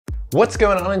What's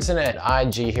going on, internet?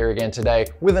 IG here again today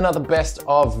with another best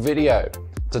of video.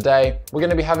 Today we're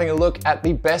going to be having a look at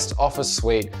the best Office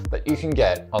suite that you can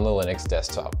get on the Linux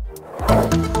desktop.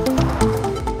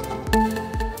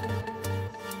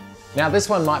 Now this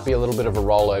one might be a little bit of a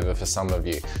rollover for some of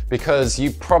you because you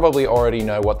probably already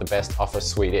know what the best Office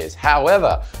suite is.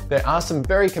 However, there are some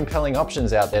very compelling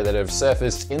options out there that have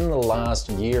surfaced in the last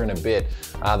year and a bit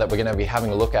that we're going to be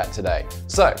having a look at today.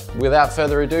 So without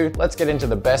further ado, let's get into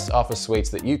the best Office suites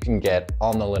that you can get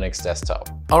on the Linux desktop.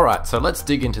 Alright, so let's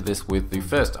dig into this with the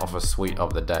first Office suite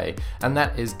of the day, and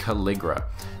that is CALLIGRA.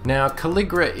 Now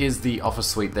CALLIGRA is the Office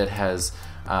suite that has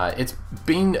it's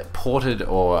been ported,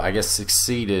 or I guess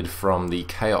succeeded, from the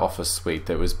KOffice suite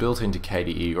that was built into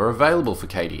KDE or available for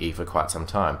KDE for quite some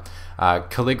time.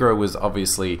 CALLIGRA was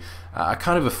obviously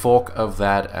kind of a fork of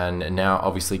that, and now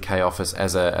obviously KOffice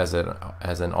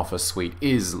as an Office suite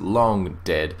is long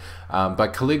dead.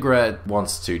 But CALLIGRA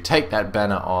wants to take that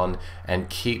banner on and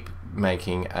keep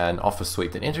making an Office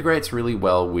suite that integrates really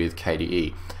well with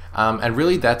KDE. And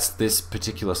really that's this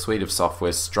particular suite of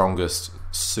software's strongest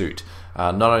suit.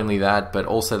 Not only that, but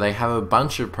also they have a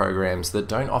bunch of programs that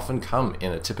don't often come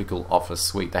in a typical Office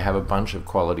suite. They have a bunch of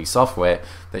quality software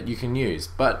that you can use.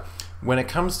 But when it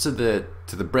comes to the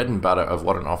bread and butter of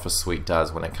what an Office suite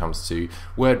does, when it comes to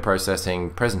word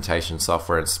processing, presentation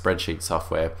software, and spreadsheet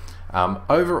software,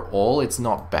 overall it's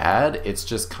not bad. It's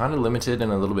just kind of limited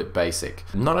and a little bit basic.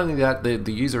 Not only that,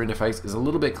 the user interface is a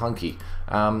little bit clunky.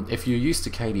 If you're used to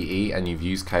KDE and you've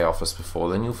used KOffice before,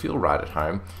 then you'll feel right at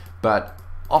home. But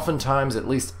oftentimes, at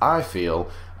least I feel,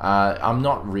 I'm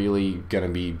not really going to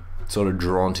be sort of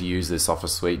drawn to use this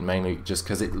Office suite, mainly just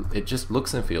because it just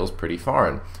looks and feels pretty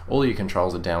foreign. All your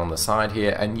controls are down on the side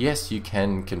here, and yes, you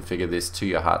can configure this to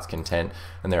your heart's content,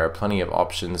 and there are plenty of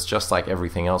options, just like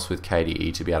everything else with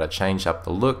KDE, to be able to change up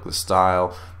the look, the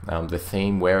style, the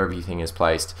theme, where everything is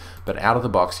placed. But out of the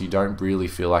box, you don't really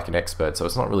feel like an expert, so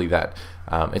it's not really that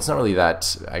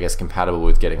I guess compatible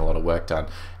with getting a lot of work done.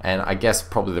 And I guess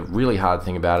probably the really hard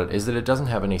thing about it is that it doesn't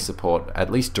have any support,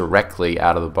 at least directly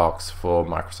out of the box, for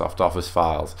Microsoft Office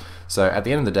files. So at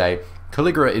the end of the day,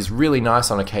 CALLIGRA is really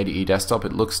nice on a KDE desktop.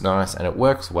 It looks nice and it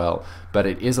works well, but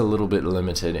it is a little bit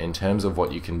limited in terms of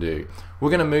what you can do. We're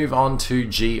going to move on to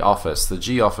GOFFICE, the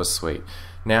GOFFICE suite.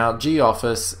 Now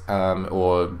GOFFICE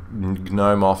or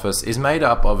GNOME Office is made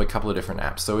up of a couple of different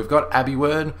apps. So we've got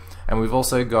AbiWord, and we've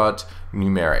also got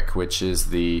Numeric, which is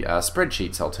the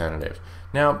spreadsheets alternative.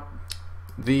 Now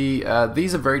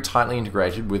these are very tightly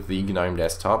integrated with the GNOME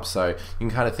desktop, so you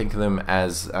can kind of think of them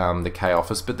as the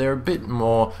KOffice, but they're a bit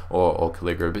more, or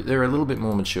CALLIGRA, but they're a little bit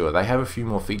more mature. They have a few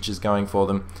more features going for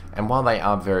them, and while they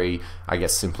are very, I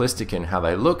guess, simplistic in how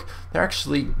they look, they're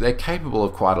capable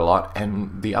of quite a lot.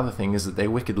 And the other thing is that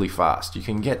they're wickedly fast. You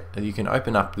can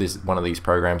open up one of these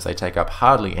programs. They take up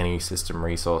hardly any system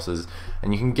resources,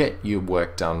 and you can get your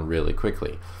work done really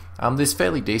quickly. There's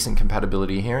fairly decent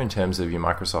compatibility here in terms of your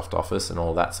Microsoft Office and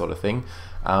all that sort of thing,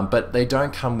 but they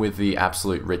don't come with the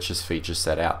absolute richest feature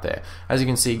set out there. As you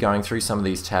can see, going through some of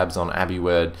these tabs on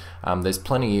AbiWord, there's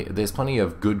plenty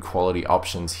of good quality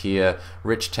options here.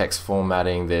 Rich text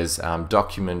formatting, there's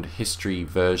document history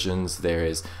versions, there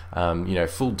is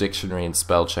full dictionary and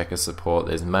spell checker support,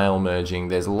 there's mail merging.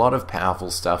 There's a lot of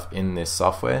powerful stuff in this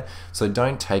software, so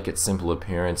don't take its simple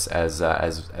appearance as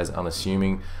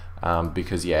unassuming.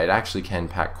 Because yeah, it actually can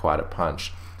pack quite a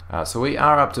punch. So we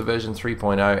are up to version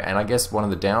 3.0, and I guess one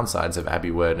of the downsides of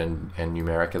AbiWord and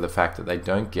Numeric are the fact that they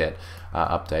don't get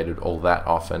updated all that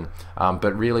often.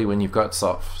 But really, when you've got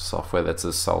software that's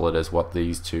as solid as what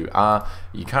these two are,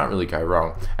 you can't really go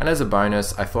wrong. And as a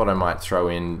bonus, I thought I might throw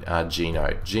in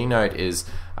Gnote. Gnote is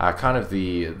kind of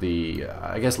the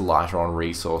I guess lighter on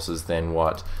resources than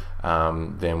what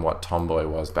Tomboy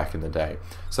was back in the day.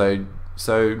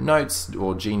 So Notes,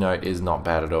 or Gnote, is not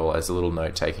bad at all as a little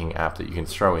note-taking app that you can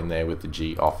throw in there with the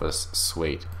GOffice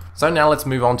suite. So now let's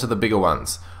move on to the bigger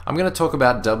ones. I'm going to talk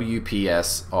about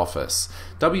WPS Office.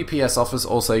 WPS Office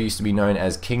also used to be known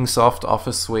as Kingsoft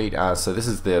Office Suite, so this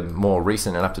is the more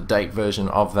recent and up-to-date version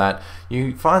of that.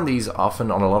 You find these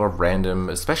often on a lot of random,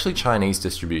 especially Chinese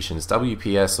distributions.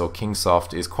 WPS or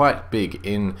Kingsoft is quite big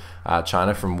in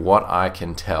China from what I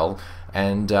can tell.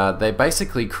 And they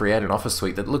basically create an Office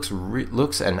suite that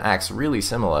looks and acts really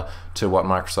similar to what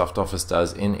Microsoft Office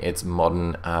does in its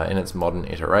modern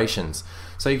iterations.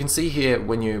 So you can see here,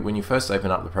 when you first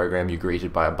open up the program, you're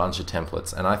greeted by a bunch of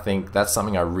templates, and I think that's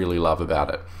something I really love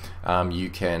about it. You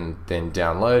can then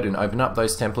download and open up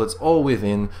those templates all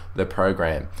within the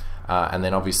program. And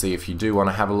then obviously if you do want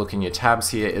to have a look in your tabs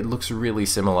here, it looks really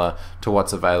similar to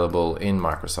what's available in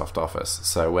Microsoft Office.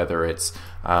 So whether it's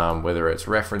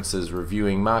references,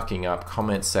 reviewing, marking up,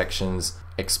 comment sections,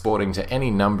 exporting to any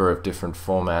number of different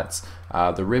formats,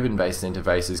 the ribbon-based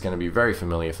interface is going to be very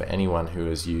familiar for anyone who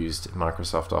has used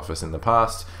Microsoft Office in the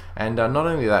past. And not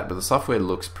only that, but the software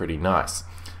looks pretty nice.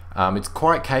 It's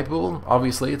quite capable.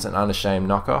 Obviously it's an unashamed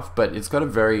knockoff, but it's got a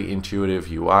very intuitive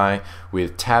UI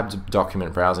with tabbed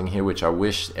document browsing here, which I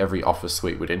wish every Office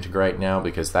suite would integrate now,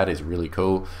 because that is really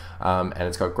cool. And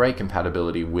it's got great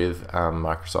compatibility with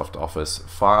Microsoft Office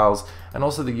files, and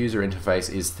also the user interface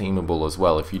is themable as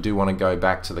well. If you do want to go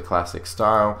back to the classic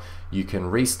style, you can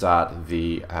restart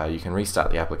the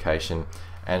application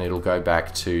and it'll go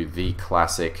back to the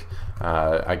classic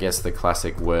I guess the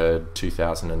classic Word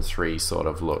 2003 sort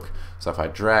of look. So if I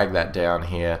drag that down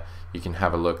here, you can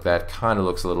have a look. That kind of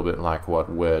looks a little bit like what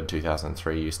Word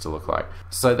 2003 used to look like.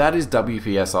 So that is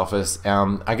WPS Office.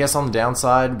 I guess on the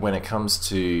downside, when it comes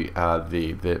to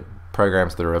the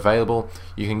programs that are available,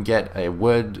 you can get a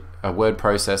word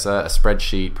processor, a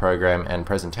spreadsheet program, and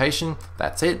presentation.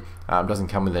 That's it. It doesn't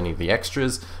come with any of the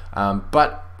extras,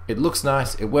 but it looks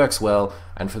nice, it works well,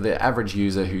 and for the average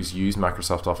user who's used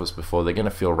Microsoft Office before, they're going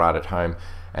to feel right at home.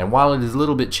 And while it is a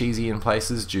little bit cheesy in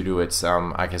places due to its,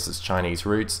 I guess its Chinese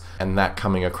roots, and that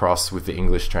coming across with the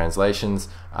English translations,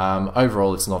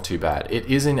 overall it's not too bad. It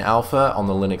is in alpha on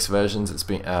the Linux versions. It's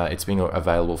been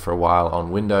available for a while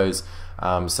on Windows,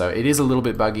 so it is a little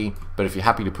bit buggy, but if you're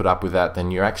happy to put up with that,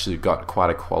 then you're actually got quite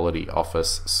a quality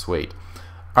Office suite.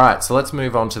 Alright, so let's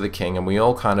move on to the king, and we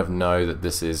all kind of know that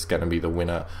this is going to be the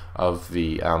winner of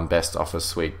the best Office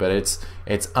suite, but it's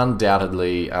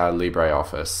undoubtedly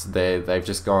LibreOffice. They've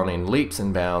just gone in leaps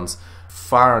and bounds,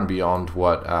 far and beyond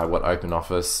what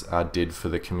OpenOffice did for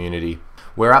the community.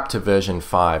 We're up to version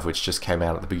 5, which just came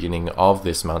out at the beginning of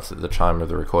this month at the time of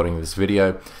the recording of this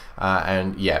video.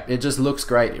 And yeah, it just looks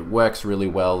great. It works really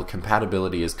well. The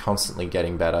compatibility is constantly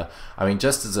getting better. I mean,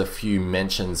 just as a few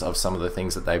mentions of some of the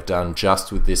things that they've done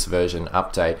just with this version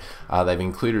update, they've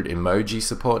included emoji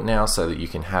support now, so that you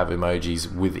can have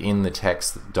emojis within the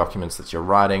text documents that you're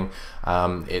writing.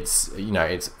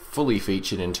 It's fully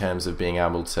featured in terms of being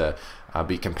able to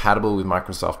be compatible with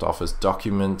Microsoft Office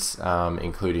documents,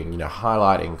 including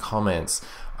highlighting, comments,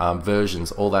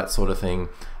 versions, all that sort of thing.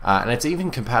 And it's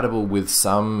even compatible with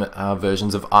some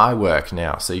versions of iWork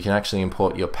now, so you can actually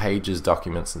import your Pages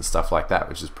documents and stuff like that,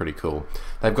 which is pretty cool.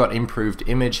 They've got improved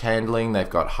image handling. They've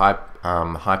got high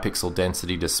pixel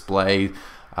density display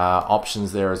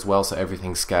options there as well, so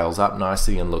everything scales up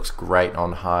nicely and looks great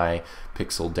on high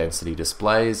pixel density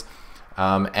displays.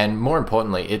 And more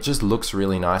importantly, it just looks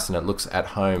really nice, and it looks at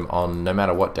home on no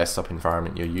matter what desktop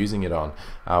environment you're using it on.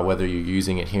 Whether you're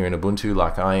using it here in Ubuntu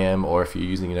like I am, or if you're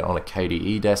using it on a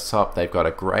KDE desktop, they've got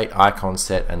a great icon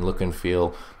set and look and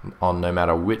feel on no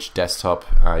matter which desktop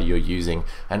you're using,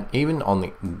 and even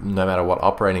on no matter what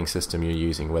operating system you're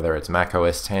using, whether it's Mac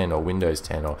OS 10 or Windows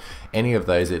 10 or any of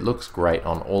those, it looks great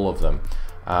on all of them.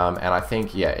 And I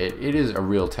think, yeah, it is a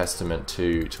real testament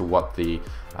to what the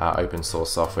open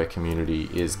source software community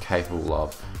is capable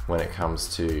of when it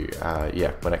comes to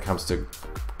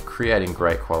creating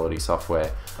great quality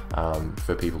software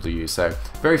for people to use. So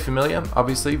very familiar,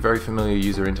 obviously, very familiar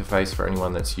user interface for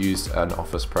anyone that's used an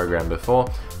Office program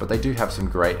before, but they do have some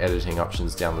great editing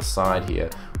options down the side here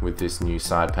with this new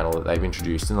side panel that they've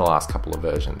introduced in the last couple of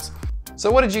versions. So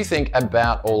what did you think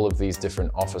about all of these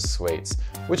different Office suites?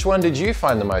 Which one did you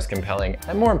find the most compelling?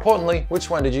 And more importantly, which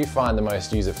one did you find the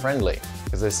most user-friendly?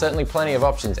 Because there's certainly plenty of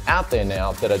options out there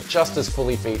now that are just as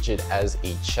fully featured as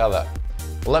each other.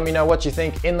 Well, let me know what you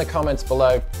think in the comments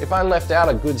below. If I left out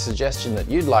a good suggestion that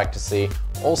you'd like to see,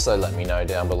 also let me know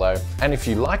down below. And if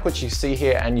you like what you see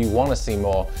here and you want to see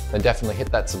more, then definitely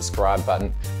hit that subscribe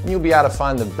button, and you'll be able to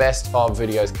find the best of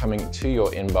videos coming to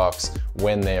your inbox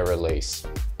when they're released.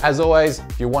 As always,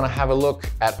 if you want to have a look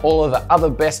at all of the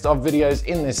other best of videos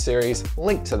in this series,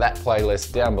 link to that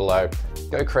playlist down below.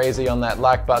 Go crazy on that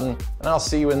like button, and I'll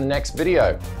see you in the next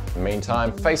video. In the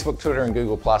meantime, Facebook, Twitter, and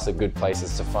Google Plus are good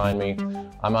places to find me.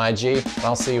 I'm IG, and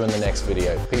I'll see you in the next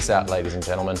video. Peace out, ladies and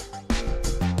gentlemen.